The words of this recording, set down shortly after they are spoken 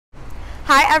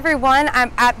Hi everyone,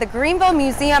 I'm at the Greenville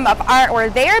Museum of Art where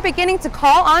they are beginning to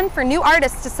call on for new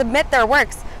artists to submit their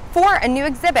works for a new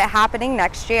exhibit happening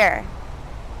next year.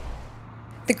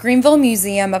 The Greenville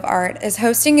Museum of Art is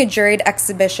hosting a juried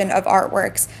exhibition of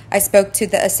artworks. I spoke to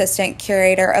the Assistant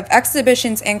Curator of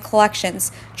Exhibitions and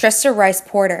Collections, Trista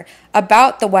Rice-Porter,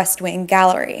 about the West Wing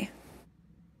Gallery.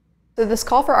 So this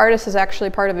call for artists is actually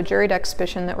part of a juried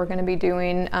exhibition that we're going to be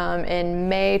doing in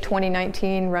May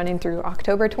 2019, running through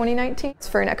October 2019. It's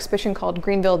for an exhibition called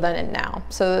Greenville Then and Now.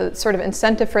 So the sort of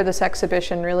incentive for this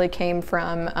exhibition really came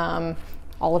from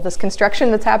all of this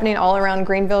construction that's happening all around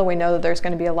Greenville. We know that there's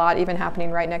going to be a lot even happening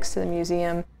right next to the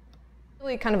museum.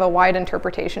 Really kind of a wide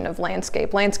interpretation of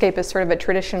landscape. Landscape is sort of a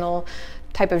traditional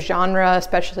type of genre,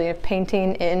 especially of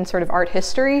painting in sort of art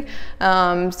history.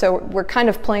 So we're kind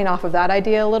of playing off of that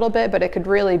idea a little bit, but it could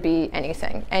really be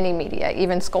anything, any media,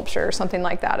 even sculpture or something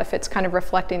like that. If it's kind of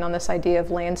reflecting on this idea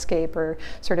of landscape or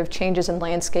sort of changes in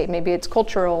landscape, maybe it's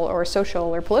cultural or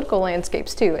social or political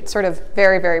landscapes too. It's sort of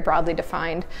very, very broadly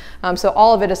defined. So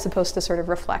all of it is supposed to sort of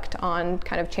reflect on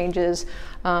kind of changes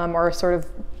or sort of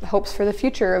hopes for the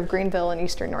future of Greenville and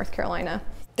Eastern North Carolina.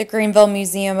 The Greenville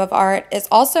Museum of Art is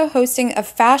also hosting a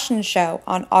fashion show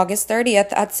on August 30th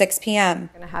at 6 p.m.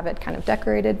 We're going to have it kind of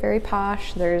decorated, very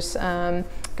posh. There's going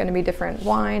to be different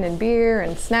wine and beer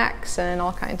and snacks and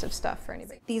all kinds of stuff for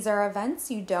anybody. These are events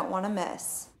you don't want to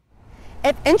miss.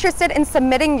 If interested in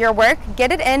submitting your work,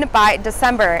 get it in by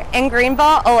December. In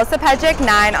Greenville, Alyssa Pedgick,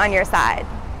 9 on your side.